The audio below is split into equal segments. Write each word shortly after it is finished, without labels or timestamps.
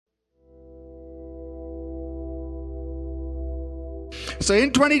So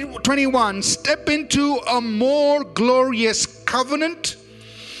in 2021, step into a more glorious covenant,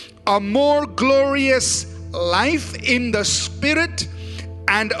 a more glorious life in the Spirit,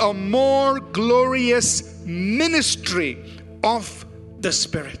 and a more glorious ministry of the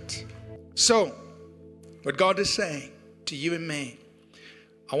Spirit. So, what God is saying to you and me,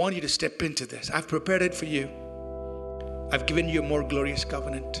 I want you to step into this. I've prepared it for you. I've given you a more glorious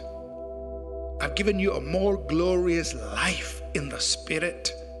covenant. I've given you a more glorious life in the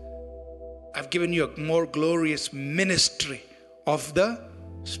Spirit. I've given you a more glorious ministry of the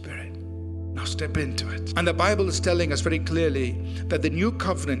Spirit. Now step into it. And the Bible is telling us very clearly that the new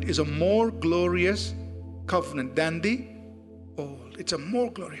covenant is a more glorious covenant than the old. It's a more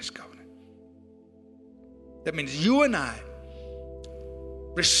glorious covenant. That means you and I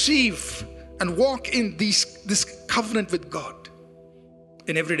receive and walk in this covenant with God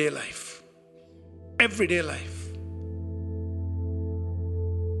in everyday life. Everyday life.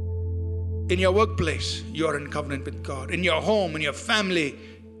 In your workplace, you are in covenant with God. In your home, in your family,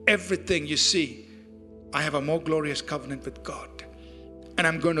 everything you see, I have a more glorious covenant with God. And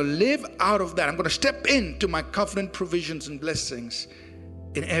I'm going to live out of that. I'm going to step into my covenant provisions and blessings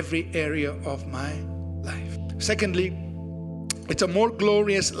in every area of my life. Secondly, it's a more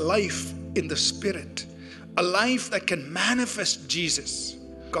glorious life in the Spirit. A life that can manifest Jesus.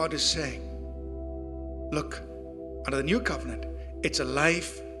 God is saying, look, under the new covenant, it's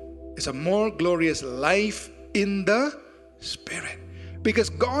a more glorious life in the Spirit. Because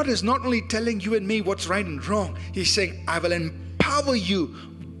God is not only telling you and me what's right and wrong, He's saying, I will empower you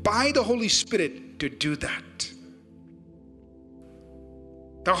by the Holy Spirit to do that.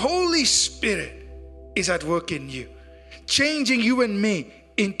 The Holy Spirit is at work in you, changing you and me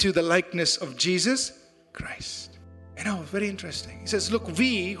into the likeness of Jesus Christ. You know, very interesting. He says, look,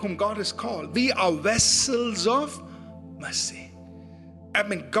 we whom God has called, we are vessels of mercy. I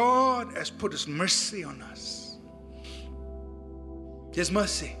mean, God has put His mercy on us. His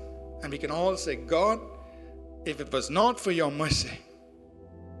mercy. And we can all say, God, if it was not for your mercy,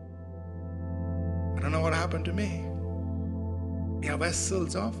 I don't know what happened to me. We are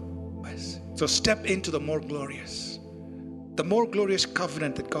vessels of mercy. So step into the more glorious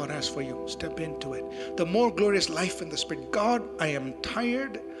covenant that God has for you. Step into it. The more glorious life in the Spirit. God, I am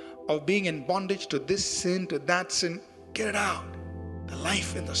tired of being in bondage to this sin, to that sin. Get it out. The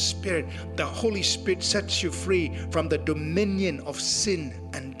life in the Spirit. The Holy Spirit sets you free from the dominion of sin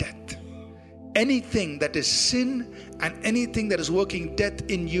and death. Anything that is sin and anything that is working death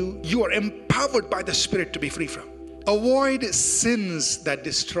in you, you are empowered by the Spirit to be free from. Avoid sins that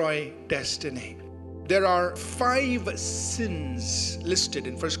destroy destiny. There are 5 sins listed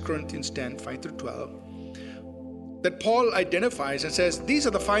in 1 Corinthians 10, 5 through 12 that Paul identifies and says, these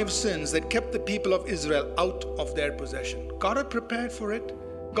are the 5 sins that kept the people of Israel out of their possession. God had prepared for it.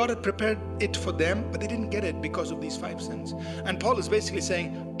 God had prepared it for them, but they didn't get it because of these 5 sins. And Paul is basically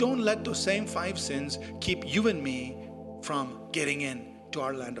saying, don't let those same 5 sins keep you and me from getting in to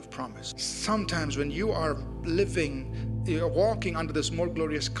our land of promise. Sometimes when you are you're walking under this more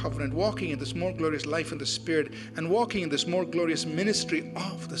glorious covenant, walking in this more glorious life in the Spirit, and walking in this more glorious ministry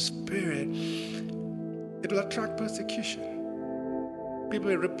of the Spirit, it will attract persecution. People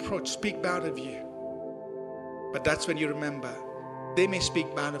will reproach, speak bad of you. But that's when you remember, they may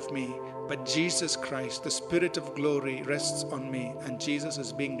speak bad of me, but Jesus Christ, the Spirit of glory, rests on me, and Jesus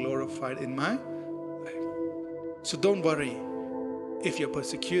is being glorified in my life. So don't worry if you're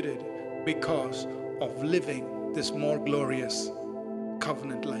persecuted because of living this more glorious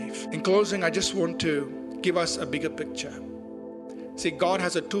covenant life. In closing, I just want to give us a bigger picture. See, God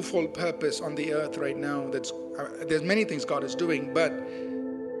has a twofold purpose on the earth right now. There's many things God is doing, but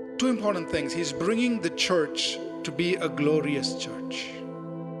 2 important things. He's bringing the church to be a glorious church.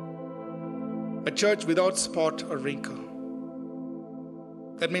 A church without spot or wrinkle.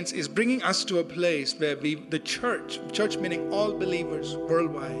 That means He's bringing us to a place where the church meaning all believers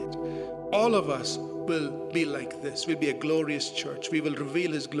worldwide, all of us will be like this. We'll be a glorious church. We will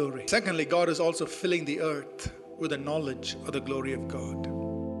reveal His glory. Secondly, God is also filling the earth with the knowledge of the glory of God.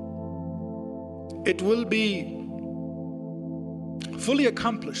 It will be fully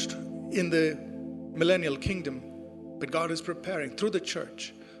accomplished in the millennial kingdom, but God is preparing through the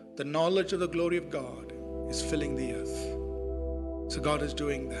church. The knowledge of the glory of God is filling the earth. So God is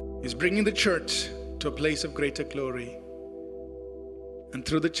doing that. He's bringing the church to a place of greater glory. And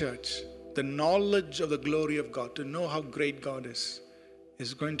through the church, the knowledge of the glory of God, to know how great God is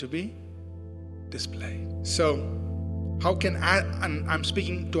going to be displayed. So, how can and I'm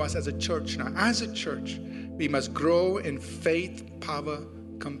speaking to us as a church now. As a church, we must grow in faith, power,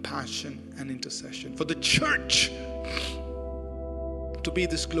 compassion, and intercession. For the church to be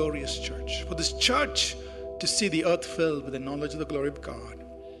this glorious church, for this church to see the earth filled with the knowledge of the glory of God,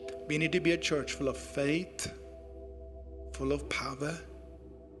 we need to be a church full of faith, full of power,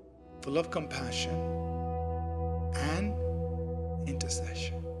 full of compassion, and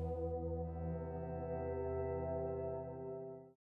intercession.